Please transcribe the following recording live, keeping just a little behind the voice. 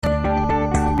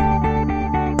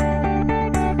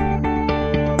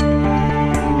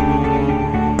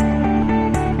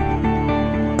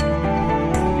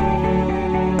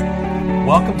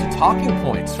talking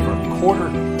points for quarter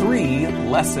 3,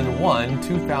 lesson 1,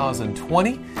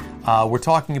 2020. We're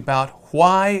talking about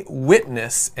why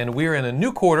witness, and we're in a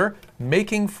new quarter,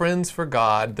 making friends for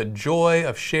God, the joy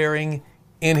of sharing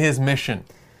in His mission.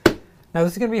 Now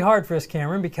this is going to be hard for us,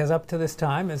 Cameron, because up to this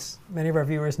time, as many of our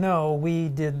viewers know, we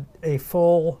did a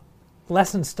full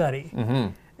lesson study. Mm-hmm.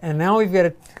 And now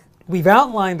we've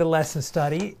outlined the lesson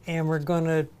study, and we're going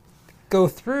to go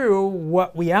through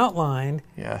what we outlined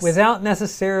without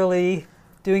necessarily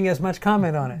doing as much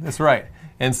comment on it. That's right.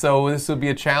 And so this will be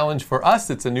a challenge for us.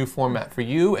 It's a new format for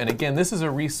you. And again, this is a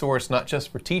resource not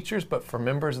just for teachers, but for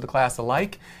members of the class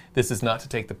alike. This is not to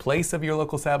take the place of your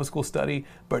local Sabbath school study,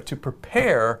 but to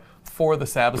prepare for the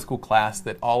Sabbath school class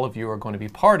that all of you are going to be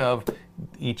part of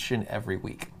each and every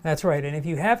week. That's right. And if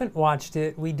you haven't watched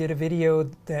it, we did a video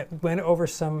that went over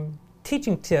some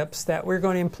teaching tips that we're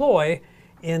going to employ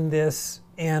in this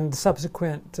and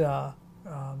subsequent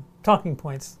talking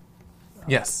points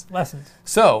lessons.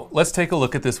 So let's take a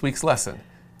look at this week's lesson.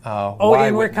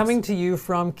 And we're coming to you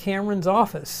from Cameron's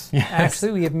office. Yes.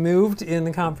 Actually, we have moved in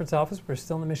the conference office. We're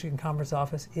still in the Michigan conference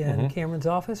office in Cameron's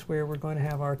office, where we're going to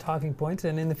have our talking points.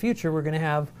 And in the future, we're going to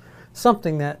have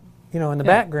something that, in the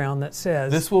background that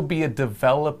says... This will be a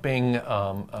developing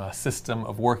system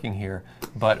of working here,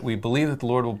 but we believe that the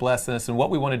Lord will bless us. And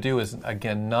what we want to do is,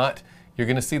 again, you're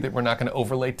going to see that we're not going to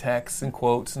overlay text and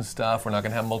quotes and stuff. We're not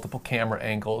going to have multiple camera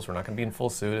angles. We're not going to be in full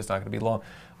suit. It's not going to be long.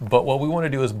 But what we want to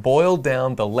do is boil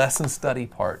down the lesson study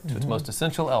part to its most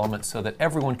essential elements so that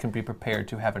everyone can be prepared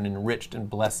to have an enriched and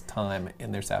blessed time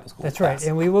in their Sabbath school class. That's right.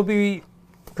 And we will be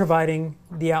providing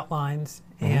the outlines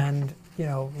and,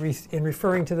 in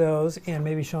referring to those and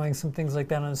maybe showing some things like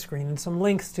that on the screen and some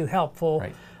links to helpful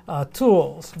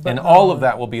tools. But, and all of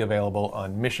that will be available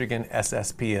on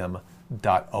MichiganSSPM.org.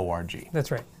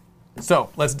 That's right. So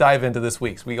let's dive into this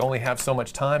week's. We only have so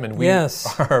much time, and we got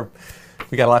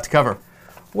a lot to cover.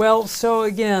 Well, so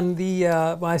again,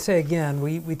 when I say again,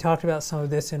 we talked about some of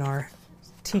this in our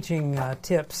teaching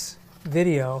tips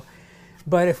video.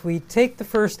 But if we take the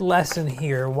first lesson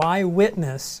here, why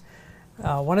witness?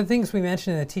 One of the things we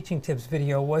mentioned in the teaching tips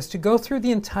video was to go through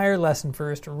the entire lesson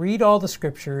first, read all the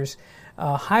scriptures,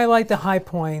 highlight the high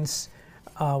points,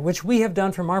 which we have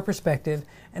done from our perspective,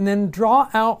 and then draw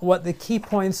out what the key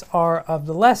points are of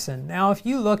the lesson. Now, if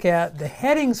you look at the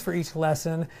headings for each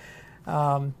lesson,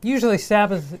 usually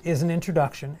Sabbath is an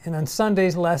introduction, and on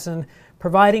Sunday's lesson,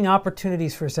 providing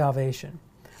opportunities for salvation.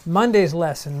 Monday's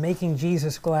lesson, making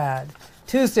Jesus glad.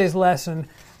 Tuesday's lesson,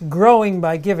 growing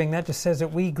by giving. That just says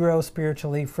that we grow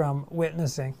spiritually from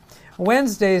witnessing.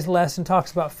 Wednesday's lesson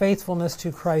talks about faithfulness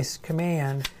to Christ's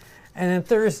command. And then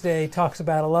Thursday talks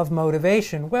about a love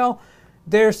motivation. Well,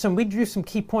 we drew some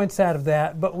key points out of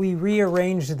that, but we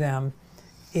rearranged them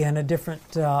in a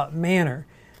different manner.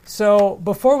 So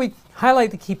before we highlight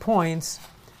the key points,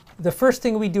 the first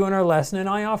thing we do in our lesson, and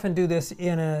I often do this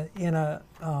in an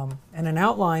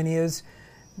outline, is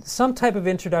some type of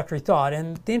introductory thought.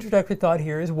 And the introductory thought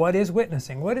here is, what is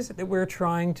witnessing? What is it that we're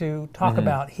trying to talk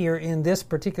about here in this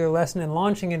particular lesson and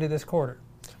launching into this quarter?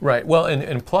 Right. Well, it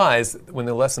implies when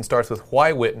the lesson starts with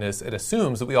why witness, it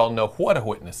assumes that we all know what a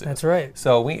witness is. That's right.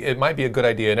 So it might be a good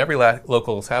idea in every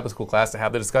local Sabbath school class to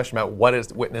have the discussion about what a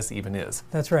witness even is.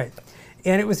 That's right.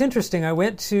 And it was interesting. I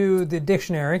went to the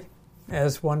dictionary,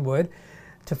 as one would,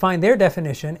 to find their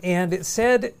definition, and it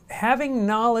said having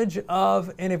knowledge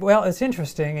of, it's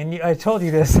interesting, and I told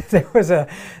you this, there was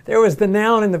the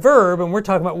noun and the verb, and we're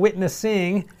talking about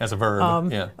witnessing. As a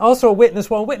verb, Also a witness,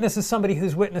 witness is somebody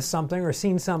who's witnessed something or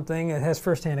seen something and has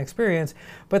firsthand experience,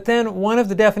 but then one of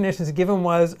the definitions given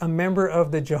was a member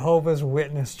of the Jehovah's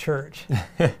Witness Church.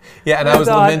 And I was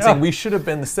lamenting, we should have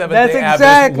been the Seventh-day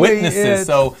Adventist witnesses,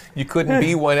 so you couldn't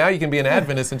be one. Now you can be an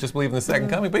Adventist and just believe in the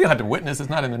second coming, but you don't have to witness, it's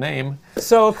not in the name.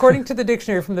 So according to the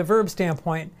dictionary, from the verb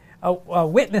standpoint,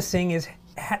 witnessing is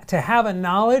to have a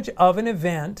knowledge of an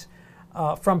event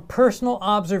from personal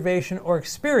observation or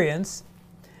experience,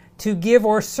 to give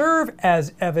or serve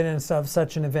as evidence of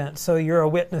such an event. So you're a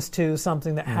witness to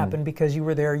something that happened because you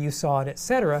were there, you saw it,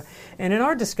 etc. And in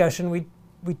our discussion, we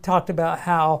talked about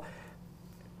how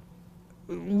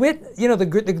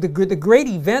the great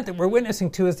event that we're witnessing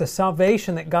to is the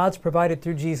salvation that God's provided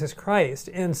through Jesus Christ.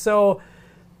 And so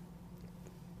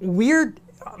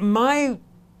my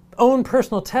own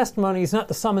personal testimony is not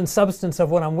the sum and substance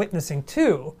of what I'm witnessing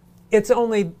to. it's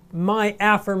only my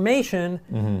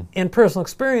affirmation and personal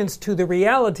experience to the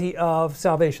reality of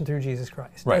salvation through Jesus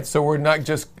Christ. Right. So we're not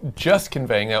just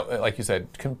conveying. Now, like you said,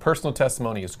 personal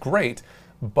testimony is great,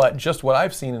 but just what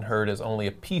I've seen and heard is only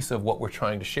a piece of what we're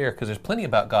trying to share, because there's plenty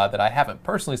about God that I haven't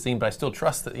personally seen, but I still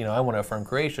trust that, I want to affirm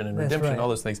creation and redemption and all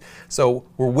those things. So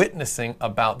we're witnessing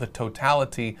about the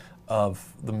totality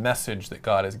of the message that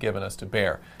God has given us to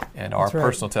bear, and our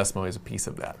personal testimony is a piece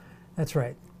of that. That's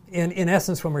right. In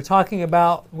essence, when we're talking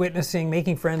about witnessing,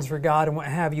 making friends for God and what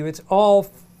have you, it's all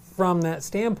from that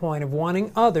standpoint of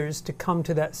wanting others to come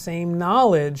to that same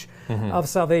knowledge of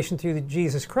salvation through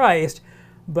Jesus Christ,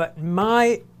 but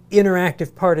my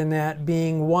interactive part in that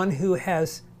being one who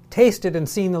has tasted and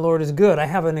seen the Lord is good. I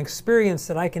have an experience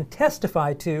that I can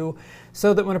testify to,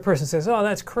 so that when a person says, oh,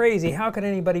 that's crazy, how could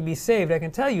anybody be saved? I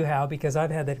can tell you how, because I've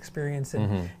had that experience,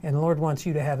 and the Lord wants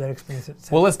you to have that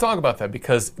experience. Well, let's talk about that,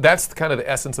 because that's kind of the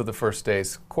essence of the first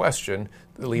day's question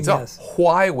that leads up.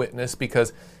 Why witness?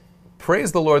 Because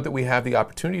praise the Lord that we have the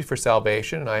opportunity for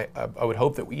salvation, and I would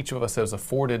hope that each of us has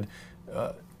afforded,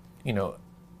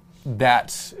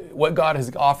 that what God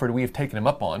has offered, we have taken Him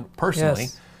up on personally.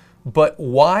 Yes. But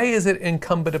why is it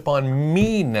incumbent upon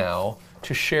me now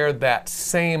to share that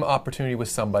same opportunity with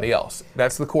somebody else?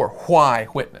 That's the core. Why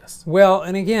witness? Well,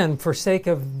 and again, for sake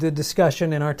of the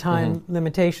discussion and our time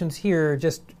limitations here,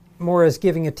 just more as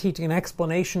giving a teaching, an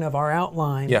explanation of our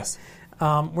outline. Yes.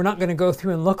 We're not going to go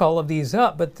through and look all of these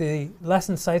up, but the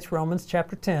lesson cites Romans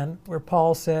chapter 10, where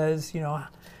Paul says,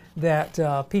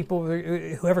 that people,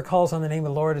 whoever calls on the name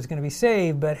of the Lord is going to be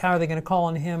saved, but how are they going to call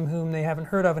on Him whom they haven't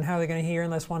heard of, and how are they going to hear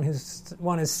unless one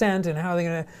is sent, and how are they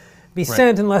going to be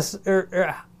sent unless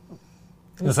there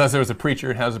was a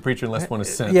preacher, and how's a preacher unless one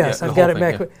is sent? Yes, I've got it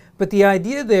back. Yeah. But the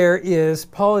idea there is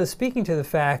Paul is speaking to the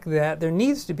fact that there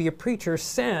needs to be a preacher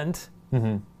sent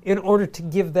in order to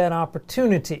give that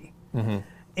opportunity.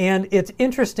 And it's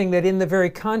interesting that in the very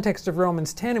context of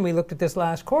Romans 10, and we looked at this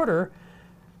last quarter,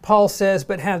 Paul says,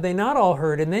 but have they not all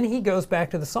heard? And then he goes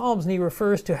back to the Psalms and he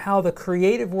refers to how the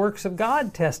creative works of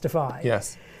God testify.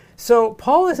 Yes. So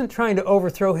Paul isn't trying to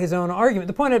overthrow his own argument.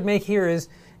 The point I'd make here is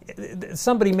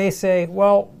somebody may say,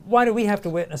 well, why do we have to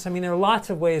witness? I mean, there are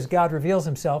lots of ways God reveals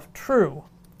Himself. True.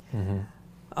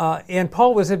 And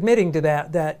Paul was admitting to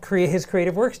that His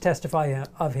creative works testify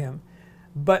of Him.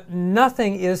 But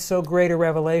nothing is so great a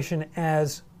revelation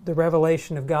as the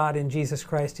revelation of God in Jesus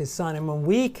Christ, His Son. And when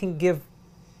we can give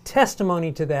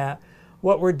testimony to that,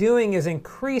 what we're doing is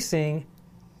increasing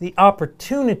the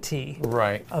opportunity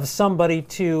of somebody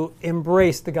to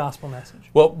embrace the gospel message.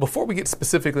 Well, before we get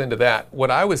specifically into that,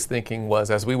 what I was thinking was,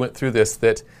 as we went through this,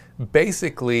 that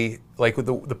basically, like with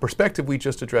the perspective we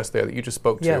just addressed there that you just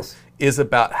spoke to, is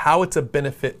about how it's a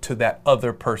benefit to that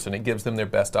other person. It gives them their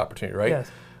best opportunity, right? Yes.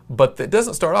 But it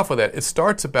doesn't start off with that. It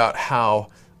starts about how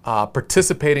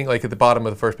participating, like at the bottom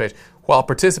of the first page, while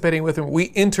participating with Him,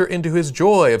 we enter into His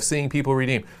joy of seeing people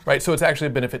redeemed, right? So it's actually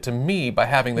a benefit to me by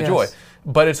having the joy.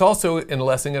 But it's also, in the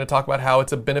lesson, going to talk about how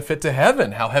it's a benefit to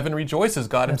heaven, how heaven rejoices,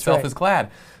 God Himself is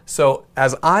glad. So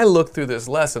as I look through this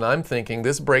lesson, I'm thinking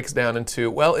this breaks down into,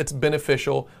 well, it's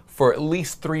beneficial for at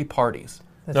least three parties.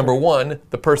 Number one,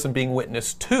 the person being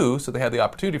witnessed to, so they have the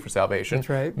opportunity for salvation. That's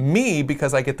right. Me,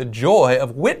 because I get the joy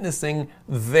of witnessing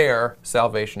their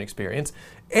salvation experience.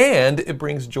 And it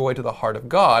brings joy to the heart of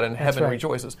God, and heaven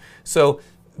rejoices. So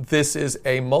this is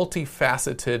a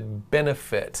multifaceted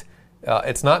benefit.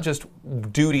 It's not just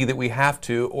duty that we have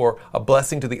to, or a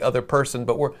blessing to the other person,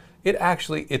 but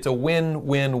it's a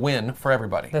win-win-win for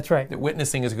everybody. That's right. That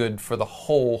witnessing is good for the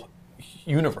whole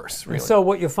universe, really. And so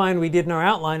what you'll find we did in our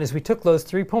outline is we took those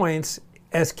 3 points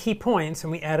as key points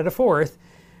and we added a fourth.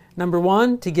 Number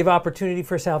 1, to give opportunity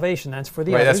for salvation. That's for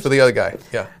the others. Right, that's for the other guy,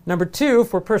 yeah. Number 2,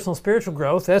 for personal spiritual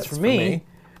growth. That's for me.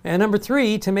 And number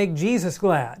 3, to make Jesus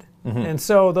glad. And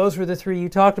so those were the 3 you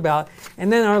talked about.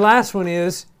 And then our last one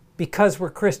is because we're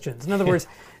Christians. In other words...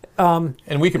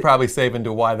 and we could probably save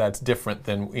into why that's different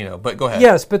than, but go ahead.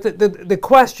 Yes, but the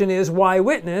question is why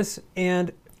witness?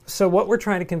 And so what we're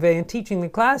trying to convey in teaching the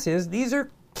class is these are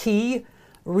key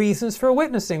reasons for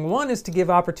witnessing. 1 is to give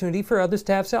opportunity for others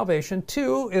to have salvation.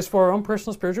 2 is for our own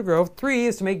personal spiritual growth. 3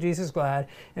 is to make Jesus glad.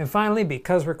 And finally,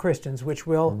 because we're Christians, which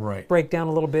we'll break down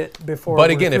a little bit before. But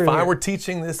again, if I were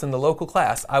teaching this in the local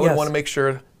class, I would want to make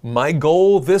sure my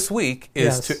goal this week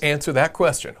is to answer that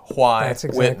question. Why That's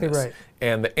exactly witness? Right.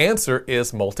 And the answer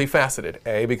is multifaceted.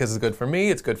 A, because it's good for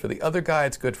me, it's good for the other guy,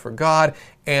 it's good for God,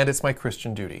 and it's my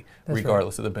Christian duty,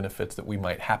 regardless of the benefits that we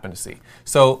might happen to see.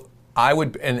 So I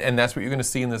would, and that's what you're going to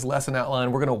see in this lesson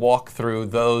outline. We're going to walk through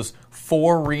those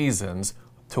 4 reasons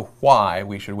to why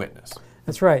we should witness.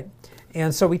 That's right.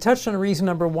 And so we touched on reason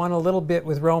number 1 a little bit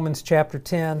with Romans chapter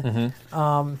 10.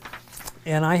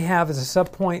 And I have as a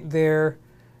subpoint there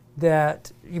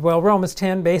that, well, Romans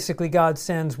 10, basically God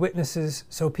sends witnesses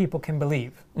so people can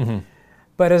believe.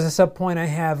 But as a subpoint I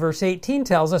have verse 18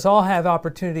 tells us all have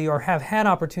opportunity or have had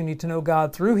opportunity to know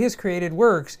God through his created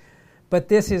works, but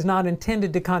this is not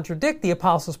intended to contradict the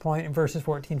apostles' point in verses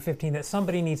 14, 15, that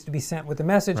somebody needs to be sent with the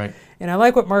message. Right. And I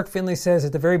like what Mark Finley says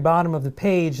at the very bottom of the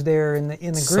page there in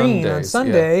the green on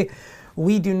Sunday. Yeah.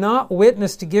 We do not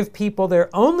witness to give people their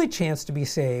only chance to be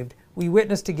saved. We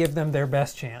witness to give them their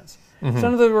best chance. So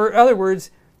in other words,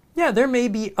 yeah, there may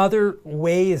be other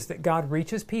ways that God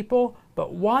reaches people,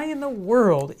 but why in the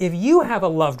world, if you have a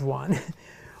loved one,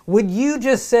 would you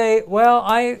just say, well,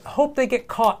 I hope they get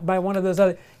caught by one of those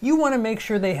other... You want to make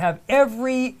sure they have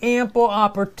every ample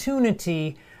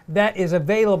opportunity that is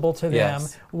available to them.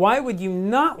 Yes. Why would you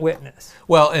not witness?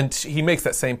 Well, and he makes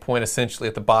that same point essentially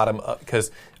at the bottom, because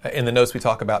in the notes we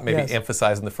talk about maybe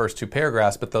emphasizing the first 2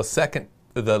 paragraphs, but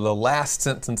the last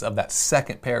sentence of that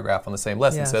second paragraph on the same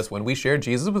lesson says, when we share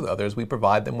Jesus with others, we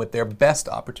provide them with their best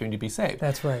opportunity to be saved.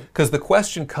 That's right. Because the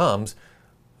question comes,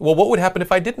 well, what would happen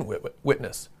if I didn't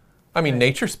witness? I mean,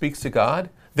 nature speaks to God.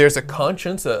 There's a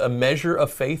conscience, a measure of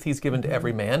faith he's given to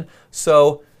every man.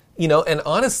 So, and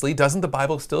honestly, doesn't the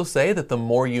Bible still say that the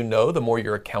more you know, the more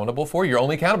you're accountable for? You're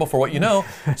only accountable for what you know.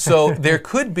 So there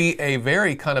could be a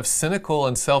very kind of cynical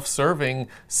and self-serving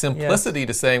simplicity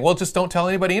to saying, well, just don't tell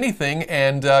anybody anything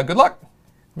and good luck.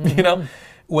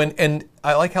 And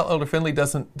I like how Elder Finley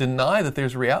doesn't deny that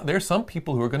there's some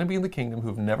people who are going to be in the kingdom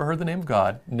who've never heard the name of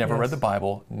God, never read the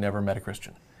Bible, never met a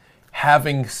Christian.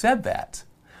 Having said that,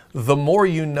 the more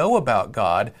you know about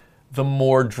God, the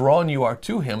more drawn you are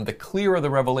to him, the clearer the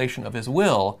revelation of his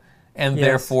will, and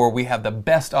therefore we have the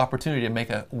best opportunity to make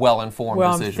a well-informed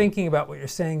decision. Well, I'm thinking about what you're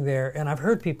saying there, and I've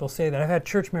heard people say that. I've had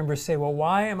church members say, well,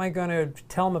 why am I going to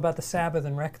tell them about the Sabbath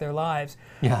and wreck their lives?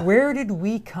 Yeah. Where did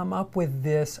we come up with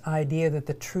this idea that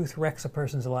the truth wrecks a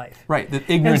person's life? Right, that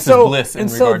ignorance is bliss in regard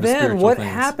to spiritual things. And so then what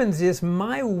happens is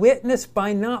my witness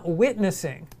by not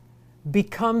witnessing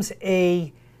becomes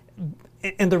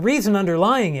and the reason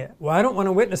underlying it, well, I don't want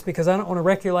to witness because I don't want to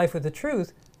wreck your life with the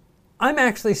truth. I'm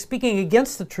actually speaking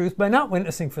against the truth by not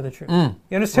witnessing for the truth. You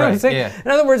understand what I'm saying? Yeah.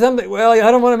 In other words, I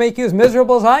don't want to make you as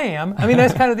miserable as I am. I mean,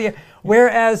 that's kind of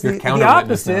whereas the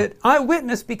opposite, I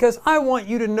witness because I want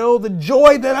you to know the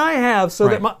joy that I have so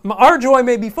that our joy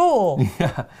may be full.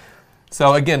 Yeah.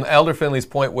 So again, Elder Finley's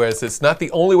point was it's not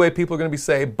the only way people are going to be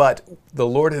saved, but the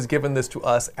Lord has given this to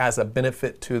us as a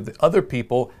benefit to the other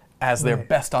people as their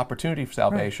best opportunity for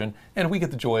salvation, and we get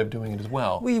the joy of doing it as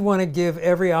well. We want to give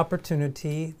every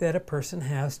opportunity that a person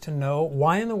has to know,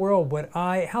 why in the world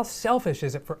how selfish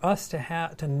is it for us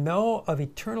to know of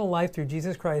eternal life through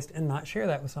Jesus Christ and not share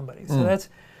that with somebody? So that's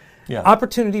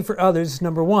opportunity for others,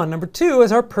 number 1. Number 2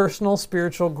 is our personal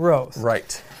spiritual growth.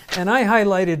 Right. And I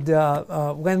highlighted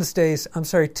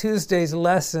Tuesday's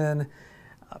lesson,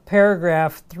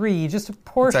 paragraph 3, just a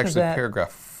portion of that. It's actually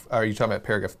paragraph. Are you talking about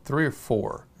paragraph 3 or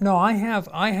 4? No, I have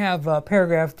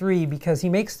paragraph 3 because he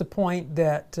makes the point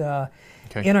that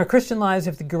in our Christian lives,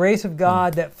 if the grace of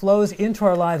God that flows into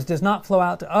our lives does not flow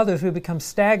out to others, we become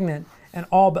stagnant and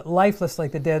all but lifeless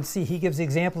like the Dead Sea. He gives the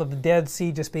example of the Dead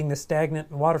Sea just being the stagnant,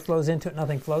 water flows into it,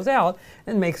 nothing flows out,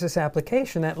 and makes this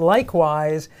application that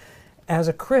likewise, as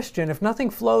a Christian, if nothing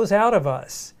flows out of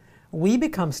us, we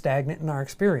become stagnant in our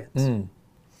experience.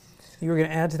 You were going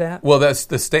to add to that? Well, that's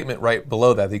the statement right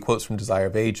below that. He quotes from Desire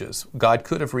of Ages. God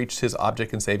could have reached his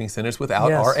object in saving sinners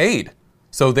without our aid.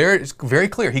 So there it's very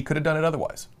clear he could have done it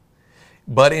otherwise.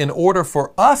 But in order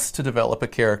for us to develop a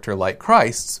character like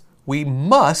Christ's, we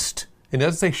must, it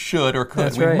doesn't say should or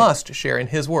could, must share in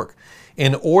his work.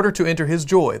 In order to enter his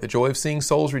joy, the joy of seeing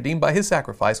souls redeemed by his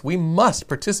sacrifice, we must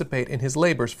participate in his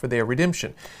labors for their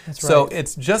redemption. So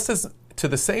it's just as, to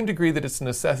the same degree that it's a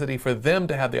necessity for them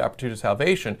to have the opportunity of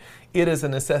salvation, it is a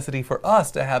necessity for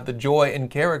us to have the joy and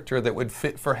character that would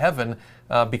fit for heaven,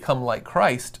 become like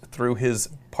Christ through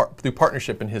through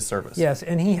partnership in his service. Yes,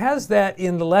 and he has that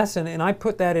in the lesson, and I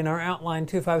put that in our outline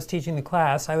too. If I was teaching the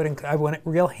class, I want it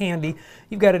real handy.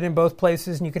 You've got it in both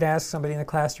places, and you could ask somebody in the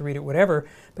class to read it, whatever.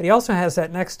 But he also has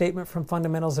that next statement from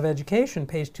Fundamentals of Education,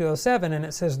 page 207, and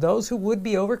it says, those who would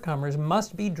be overcomers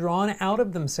must be drawn out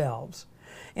of themselves.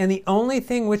 And the only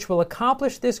thing which will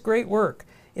accomplish this great work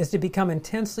is to become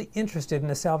intensely interested in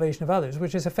the salvation of others,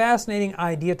 which is a fascinating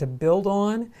idea to build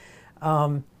on.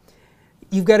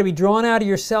 You've got to be drawn out of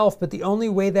yourself, but the only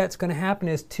way that's going to happen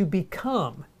is to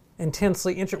become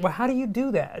intensely interested. Well, how do you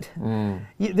do that?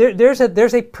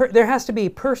 There has to be a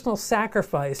personal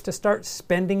sacrifice to start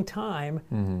spending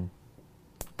time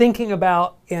thinking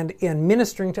about and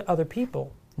ministering to other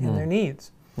people and their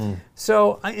needs.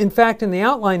 So, in fact, in the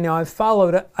outline now,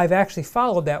 I've actually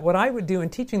followed that. What I would do in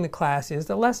teaching the class is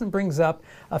the lesson brings up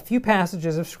a few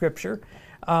passages of Scripture.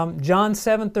 John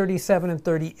 7:37 and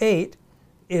 38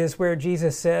 is where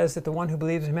Jesus says that the one who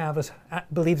believes in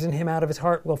him out of his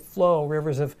heart will flow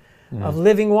rivers of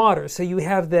living water. So you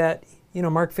have that,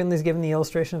 Mark Finley's given the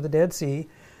illustration of the Dead Sea,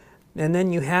 and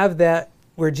then you have that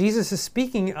where Jesus is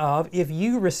speaking of, if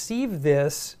you receive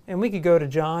this, and we could go to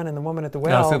John and the woman at the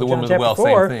well, the John woman at chapter the well,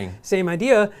 4, same thing. Same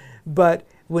idea, but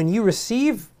when you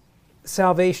receive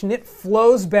salvation, it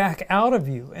flows back out of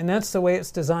you, and that's the way it's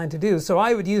designed to do. So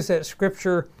I would use that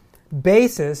Scripture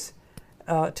basis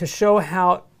to show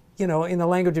how, in the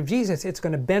language of Jesus, it's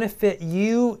going to benefit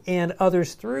you and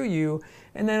others through you,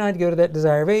 and then I'd go to that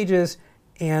Desire of Ages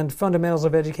and Fundamentals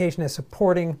of Education as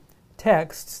supporting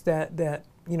texts that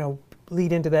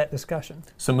lead into that discussion.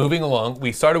 So moving along,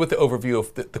 we started with the overview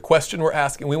of the question we're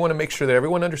asking. We want to make sure that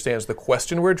everyone understands the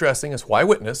question we're addressing is why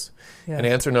witness? Yes. And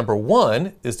answer number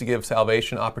 1 is to give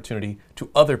salvation opportunity to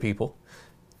other people.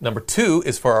 Number 2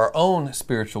 is for our own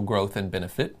spiritual growth and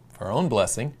benefit, for our own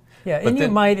blessing. Yeah, and you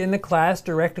might in the class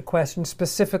direct a question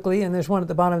specifically, and there's one at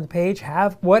the bottom of the page,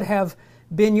 what have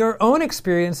been your own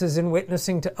experiences in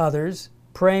witnessing to others,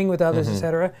 praying with others,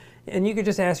 etc., and you could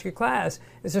just ask your class,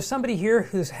 is there somebody here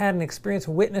who's had an experience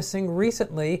witnessing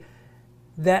recently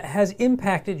that has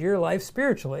impacted your life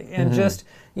spiritually? And just,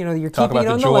 you're talk keeping it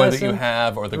about on the the joy lesson. that you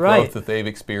have or the growth that they've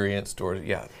experienced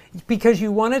Because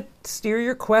you want to steer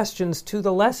your questions to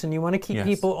the lesson. You want to keep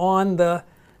people on the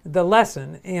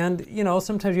lesson. And,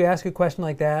 sometimes you ask a question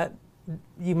like that,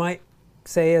 you might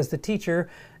say as the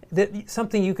teacher, that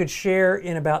something you could share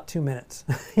in about 2 minutes.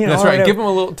 That's right. Give them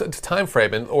a little time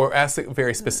frame, or ask it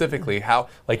very specifically. How,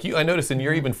 I noticed in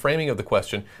your even framing of the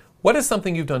question, what is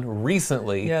something you've done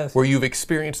recently where you've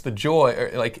experienced the joy?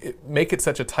 Or make it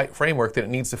such a tight framework that it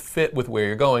needs to fit with where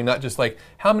you're going, not just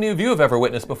how many of you have ever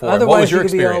witnessed before? Otherwise, what was your you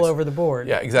could experience? be all over the board.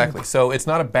 Yeah, exactly. So it's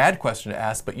not a bad question to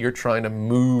ask, but you're trying to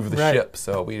move the ship,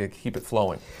 so we keep it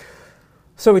flowing.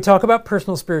 So we talk about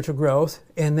personal spiritual growth,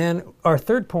 and then our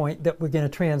third point that we're going to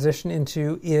transition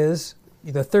into is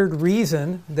the third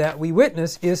reason that we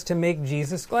witness is to make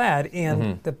Jesus glad.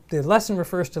 And the lesson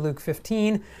refers to Luke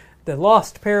 15, the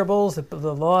lost parables,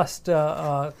 the lost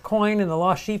coin and the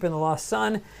lost sheep and the lost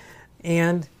son.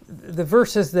 And the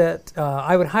verses that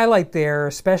I would highlight there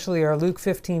especially are Luke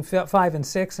 15, 5 and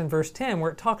 6 and verse 10,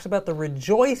 where it talks about the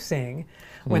rejoicing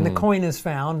when the coin is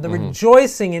found, the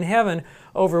rejoicing in heaven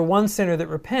over one sinner that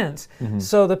repents.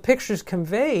 So the picture's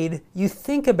conveyed, you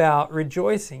think about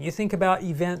rejoicing. You think about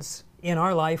events in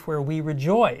our life where we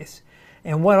rejoice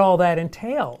and what all that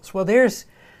entails. Well,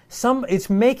 it's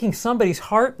making somebody's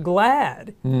heart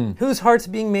glad. Whose heart's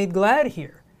being made glad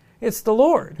here? It's the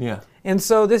Lord. Yeah. And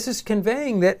so this is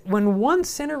conveying that when one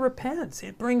sinner repents,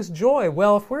 it brings joy.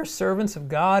 Well, if we're servants of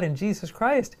God and Jesus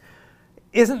Christ,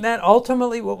 isn't that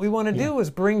ultimately what we want to do, is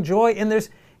bring joy? And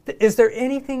is there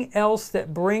anything else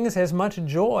that brings as much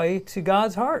joy to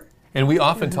God's heart? And we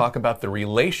often talk about the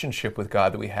relationship with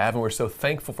God that we have, and we're so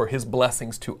thankful for His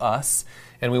blessings to us,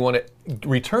 and we want to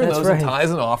return those in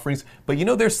tithes and offerings. But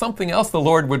there's something else the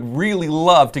Lord would really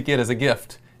love to get as a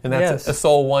gift, and that's a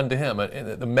soul won to Him,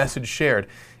 the message shared.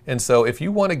 And so if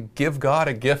you want to give God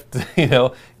a gift,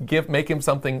 give Him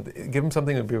something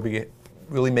that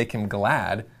really make Him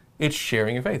glad, it's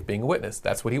sharing your faith, being a witness.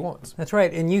 That's what He wants. That's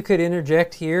right. And you could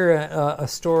interject here a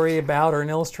story about, or an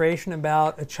illustration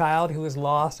about a child who was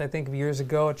lost. I think of years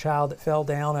ago, a child that fell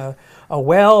down a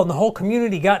well, and the whole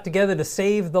community got together to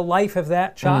save the life of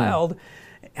that child.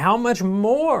 How much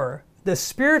more the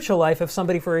spiritual life of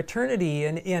somebody for eternity,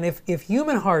 and if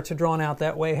human hearts are drawn out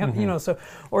that way,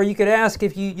 or you could ask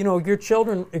if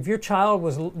your child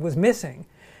was missing,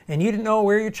 and you didn't know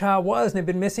where your child was, and they've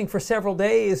been missing for several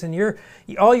days, and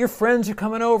all your friends are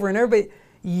coming over, and everybody,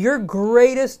 your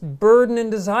greatest burden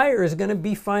and desire is going to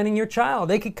be finding your child.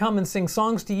 They could come and sing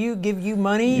songs to you, give you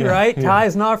money,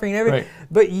 tithes and offering and everything,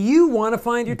 but you want to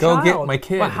find your child. Go get my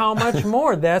kid. Well, how much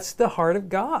more? That's the heart of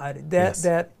God.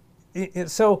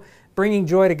 So bringing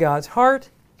joy to God's heart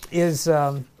is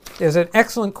an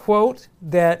excellent quote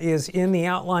that is in the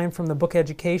outline from the book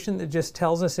Education that just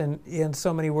tells us in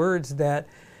so many words that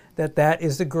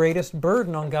is the greatest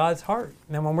burden on God's heart.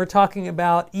 Now, when we're talking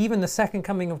about even the second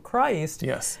coming of Christ,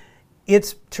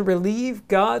 it's to relieve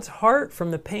God's heart from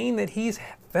the pain that He's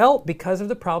felt because of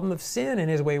the problem of sin in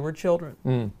His wayward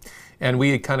children. And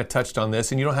we kind of touched on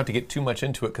this, and you don't have to get too much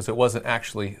into it because it wasn't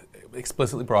actually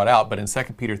explicitly brought out, but in 2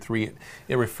 Peter 3,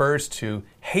 it refers to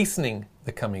hastening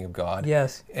the coming of God.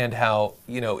 Yes. And how,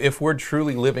 if we're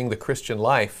truly living the Christian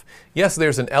life, yes,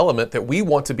 there's an element that we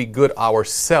want to be good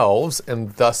ourselves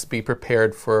and thus be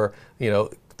prepared for,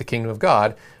 the kingdom of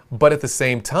God. But at the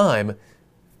same time,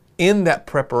 in that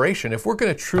preparation, if we're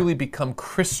going to truly become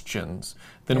Christians,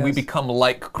 then we become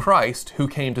like Christ, who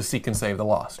came to seek and save the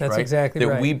lost. That's right? exactly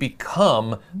right. That we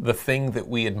become the thing that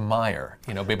we admire.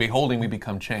 By beholding, we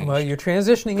become changed. Well, you're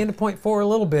transitioning into point 4 a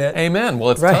little bit. Amen. Well,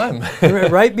 it's time.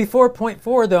 Right before point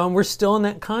 4, though, and we're still in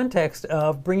that context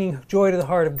of bringing joy to the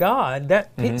heart of God.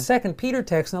 That second Peter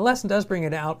text, and the lesson does bring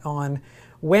it out on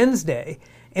Wednesday,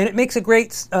 and it makes a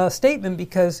great statement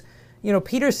because,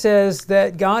 Peter says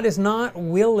that God is not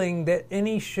willing that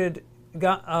any should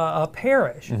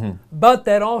perish, but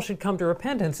that all should come to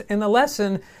repentance. And the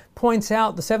lesson points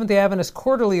out the Seventh-day Adventist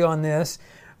Quarterly on this,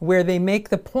 where they make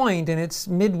the point, and it's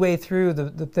midway through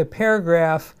the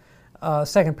paragraph,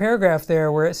 second paragraph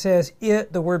there, where it says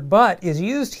the word "but" is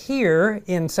used here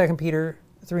in 2 Peter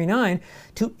 3:9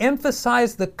 to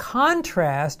emphasize the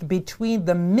contrast between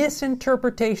the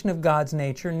misinterpretation of God's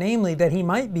nature, namely that he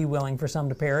might be willing for some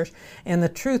to perish, and the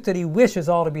truth that he wishes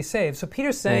all to be saved. So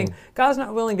Peter's saying God's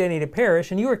not willing to any to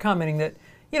perish, and you were commenting that,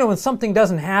 when something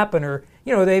doesn't happen, or,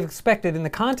 they've expected in the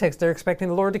context, they're expecting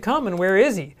the Lord to come, and where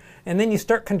is he? And then you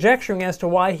start conjecturing as to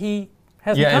why he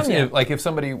hasn't come yet. Like if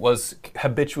somebody was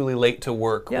habitually late to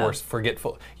work or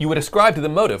forgetful, you would ascribe to the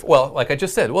motive. Well, like I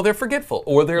just said, they're forgetful,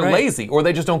 or they're lazy, or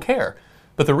they just don't care.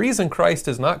 But the reason Christ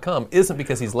has not come isn't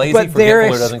because he's lazy, forgetful, or doesn't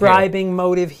care. But they're ascribing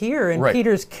motive here, and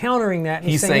Peter's countering that.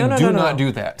 And he's saying, no, do not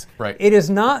do that. Right. It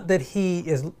is not that he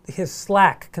is his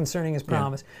slack concerning his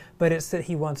promise, but it's that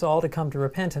he wants all to come to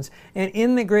repentance. And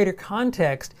in the greater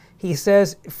context, he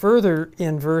says further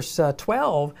in verse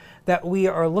 12 that we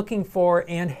are looking for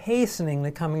and hastening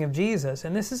the coming of Jesus.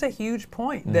 And this is a huge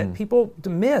point that people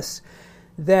miss,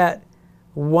 that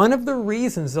one of the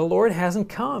reasons the Lord hasn't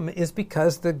come is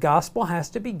because the gospel has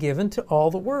to be given to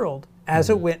all the world as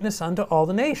a witness unto all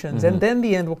the nations, and then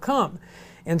the end will come.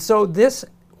 And so this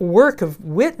work of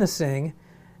witnessing,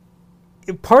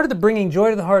 part of the bringing joy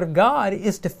to the heart of God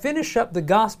is to finish up the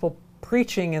gospel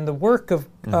preaching and the work of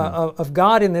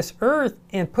God in this earth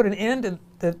and put an end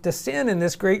to sin in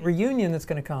this great reunion that's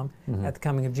going to come at the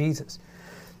coming of Jesus.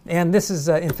 And this is,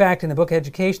 in fact, in the book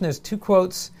Education, there's 2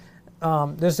 quotes.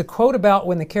 There's a quote about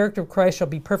when the character of Christ shall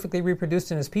be perfectly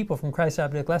reproduced in his people from Christ's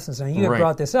Object Lessons. Now, you have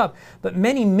brought this up, but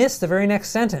many miss the very next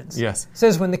sentence. Yes. It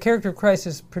says, when the character of Christ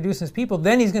is produced in his people,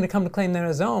 then he's going to come to claim them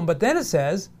as his own. But then it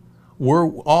says,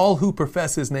 were all who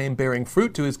profess his name bearing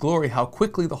fruit to his glory, how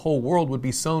quickly the whole world would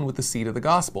be sown with the seed of the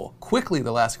gospel. Quickly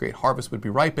the last great harvest would be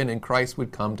ripened, and Christ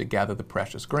would come to gather the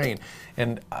precious grain.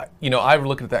 And, I've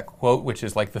looked at that quote, which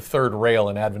is like the third rail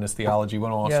in Adventist theology. We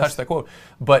don't want to touch that quote.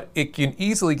 But it can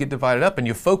easily get divided up, and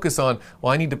you focus on,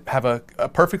 I need to have a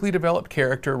perfectly developed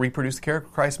character, reproduce the character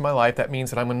of Christ in my life. That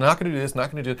means that I'm not going to do this, not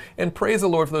going to do this. And praise the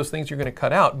Lord for those things you're going to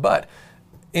cut out. But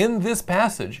in this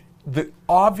passage, the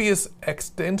obvious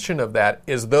extension of that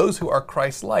is those who are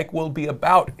Christ-like will be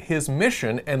about his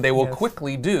mission, and they will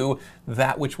quickly do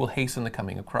that which will hasten the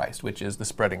coming of Christ, which is the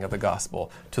spreading of the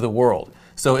gospel to the world.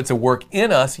 So it's a work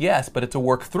in us, yes, but it's a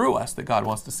work through us that God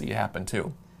wants to see happen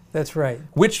too. That's right.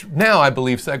 Which now, I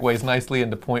believe, segues nicely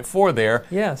into point 4 there.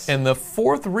 Yes. And the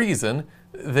fourth reason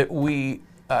that we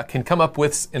can come up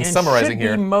with in summarizing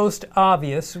here. Should be most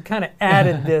obvious. We kind of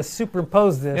added this,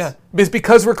 superimposed this. Yeah, it's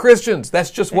because we're Christians.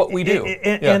 That's just what we do.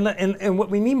 And what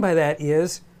we mean by that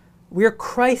is we're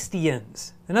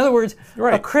Christians. In other words,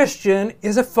 a Christian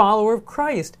is a follower of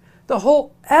Christ. The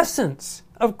whole essence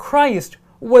of Christ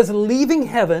was leaving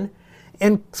heaven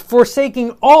and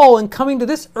forsaking all and coming to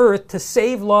this earth to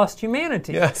save lost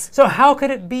humanity. Yes. So how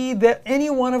could it be that any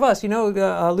one of us,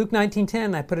 Luke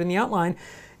 19:10, I put it in the outline,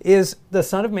 is the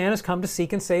Son of Man has come to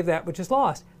seek and save that which is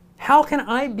lost. How can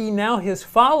I be now his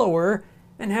follower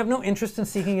and have no interest in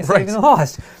seeking and saving the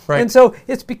lost? And so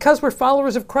it's because we're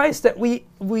followers of Christ that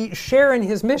we share in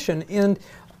his mission. And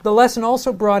the lesson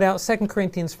also brought out 2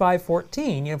 Corinthians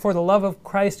 5:14. For the love of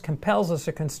Christ compels us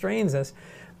or constrains us.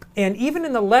 And even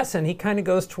in the lesson, he kind of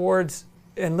goes towards,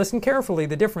 and listen carefully,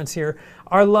 the difference here,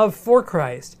 our love for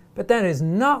Christ. But that is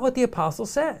not what the apostle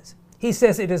says. He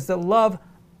says it is the love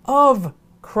of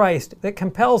Christ that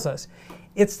compels us.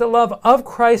 It's the love of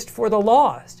Christ for the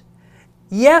lost.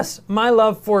 Yes, my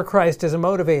love for Christ is a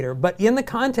motivator, but in the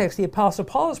context, the Apostle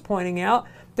Paul is pointing out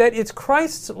that it's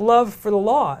Christ's love for the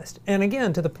lost. And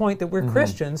again, to the point that we're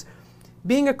Christians,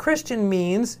 being a Christian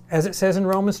means, as it says in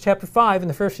Romans chapter 5 in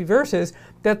the first few verses,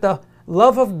 that the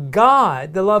love of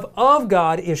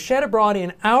God is shed abroad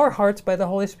in our hearts by the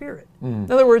Holy Spirit.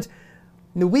 In other words,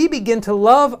 we begin to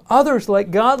love others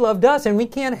like God loved us, and we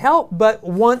can't help but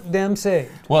want them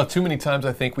saved. Well, too many times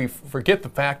I think we forget the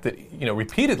fact that,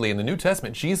 repeatedly in the New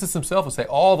Testament, Jesus himself will say,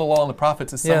 all the law and the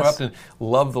prophets is summed up in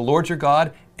love the Lord your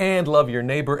God and love your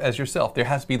neighbor as yourself. There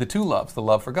has to be the two loves, the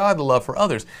love for God, the love for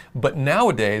others. But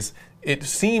nowadays, it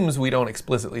seems we don't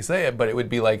explicitly say it, but it would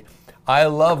be like, I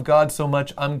love God so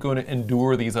much, I'm going to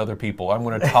endure these other people. I'm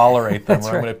going to tolerate them, or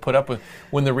I'm going to put up with.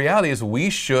 When the reality is we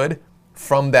should,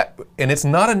 from that, and it's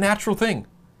not a natural thing.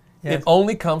 Yes. It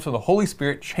only comes from the Holy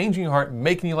Spirit changing your heart,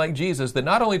 making you like Jesus, that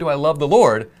not only do I love the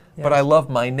Lord, but I love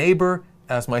my neighbor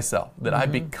as myself, that I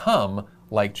become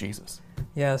like Jesus.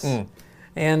 Yes.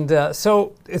 And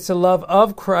so it's a love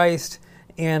of Christ.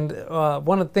 And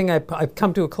one thing I've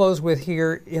come to a close with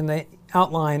here in the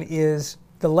outline is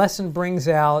the lesson brings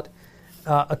out,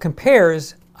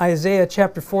 compares Isaiah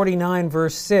chapter 49,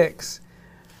 verse 6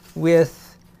 with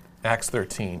Acts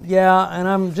 13. Yeah, and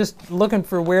I'm just looking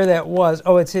for where that was.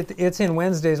 Oh, it's in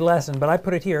Wednesday's lesson, but I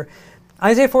put it here.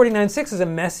 Isaiah 49:6 is a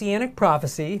messianic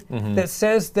prophecy that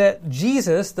says that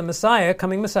Jesus, the Messiah,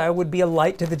 coming Messiah, would be a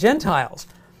light to the Gentiles.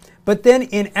 But then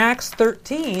in Acts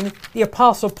 13, the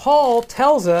Apostle Paul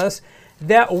tells us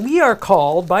that we are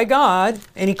called by God,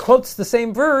 and he quotes the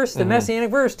same verse, the messianic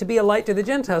verse, to be a light to the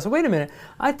Gentiles. So wait a minute.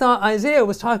 I thought Isaiah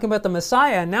was talking about the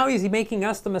Messiah, and now is he making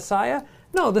us the Messiah?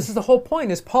 No, this is the whole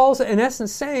point, is Paul's in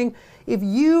essence saying, if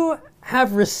you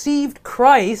have received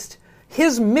Christ,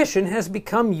 his mission has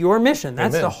become your mission.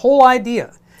 That's the whole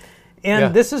idea.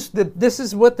 And this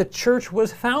is what the church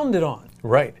was founded on.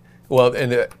 Right. Well,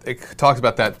 and it talks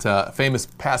about that famous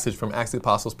passage from Acts of the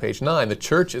Apostles, page 9. The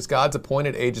church is God's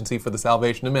appointed agency for the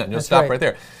salvation of men. You'll stop right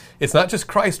there. It's not just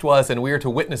Christ was, and we are to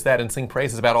witness that and sing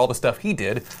praises about all the stuff he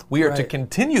did. We are to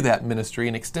continue that ministry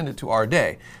and extend it to our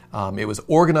day. It was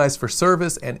organized for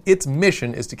service, and its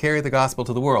mission is to carry the gospel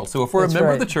to the world. So if we're a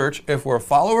member of the church, if we're a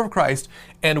follower of Christ,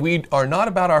 and we are not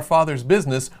about our Father's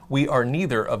business, we are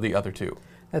neither of the other two.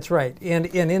 That's right. And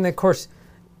in the course,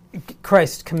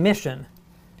 Christ's commission.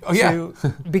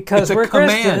 Because we're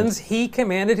Christians, he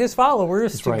commanded his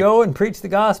followers to go and preach the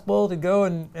gospel, to go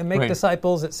and make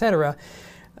disciples, etc.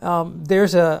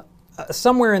 There's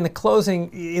somewhere in the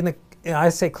closing, I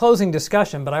say closing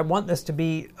discussion, but I want this to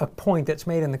be a point that's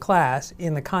made in the class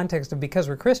in the context of because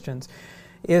we're Christians,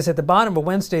 is at the bottom of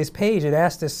Wednesday's page, it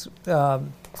asked this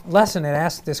lesson, it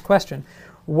asked this question: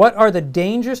 what are the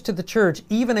dangers to the church,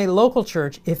 even a local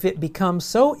church, if it becomes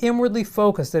so inwardly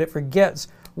focused that it forgets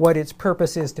what its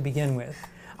purpose is to begin with?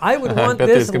 I would want this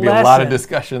there's going to be a lot of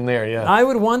discussion there, I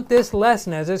would want this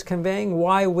lesson, as it's conveying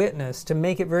why witness, to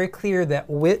make it very clear that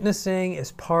witnessing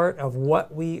is part of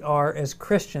what we are as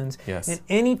Christians. Yes. And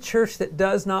any church that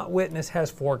does not witness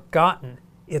has forgotten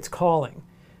its calling.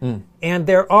 And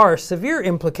there are severe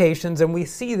implications, and we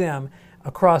see them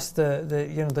across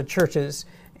the churches.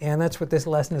 And that's what this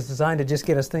lesson is designed to just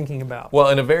get us thinking about. Well,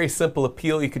 in a very simple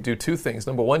appeal, you could do two things.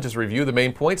 Number one, just review the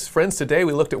main points. Friends, today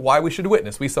we looked at why we should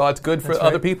witness. We saw it's good for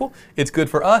other people. It's good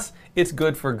for us. It's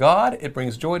good for God. It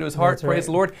brings joy to his heart. Praise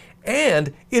the Lord.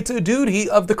 And it's a duty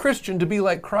of the Christian to be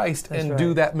like Christ and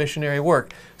do that missionary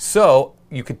work. So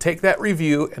you could take that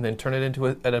review and then turn it into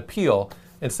an appeal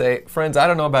and say, friends, I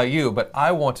don't know about you, but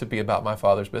I want to be about my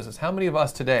Father's business. How many of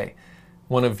us today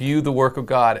want to view the work of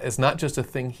God as not just a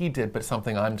thing he did, but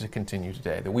something I'm to continue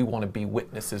today, that we want to be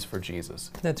witnesses for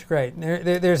Jesus? That's great.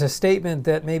 There's a statement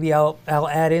that maybe I'll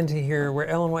add into here where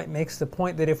Ellen White makes the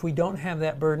point that if we don't have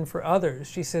that burden for others,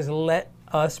 she says, let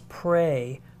us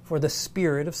pray for the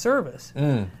spirit of service.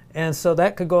 And so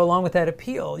that could go along with that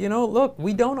appeal. Look,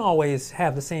 we don't always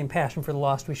have the same passion for the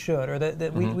lost we should, or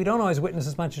that we don't always witness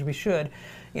as much as we should.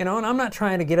 And I'm not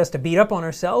trying to get us to beat up on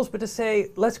ourselves, but to say,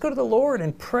 let's go to the Lord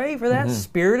and pray for that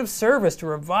spirit of service, to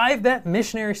revive that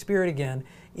missionary spirit again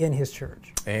in his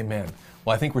church. Amen.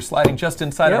 Well, I think we're sliding just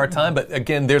inside of our time, but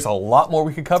again, there's a lot more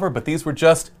we could cover, but these were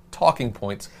just talking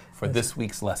points for this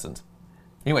week's lessons.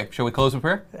 Anyway, shall we close with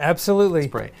prayer? Absolutely.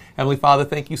 Let's pray. Heavenly Father,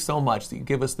 thank you so much that you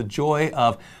give us the joy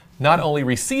of not only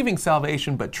receiving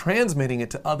salvation, but transmitting it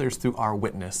to others through our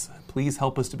witness. Please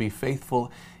help us to be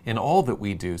faithful in all that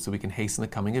we do so we can hasten the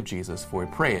coming of Jesus, for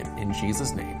we pray it in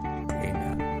Jesus' name. Amen.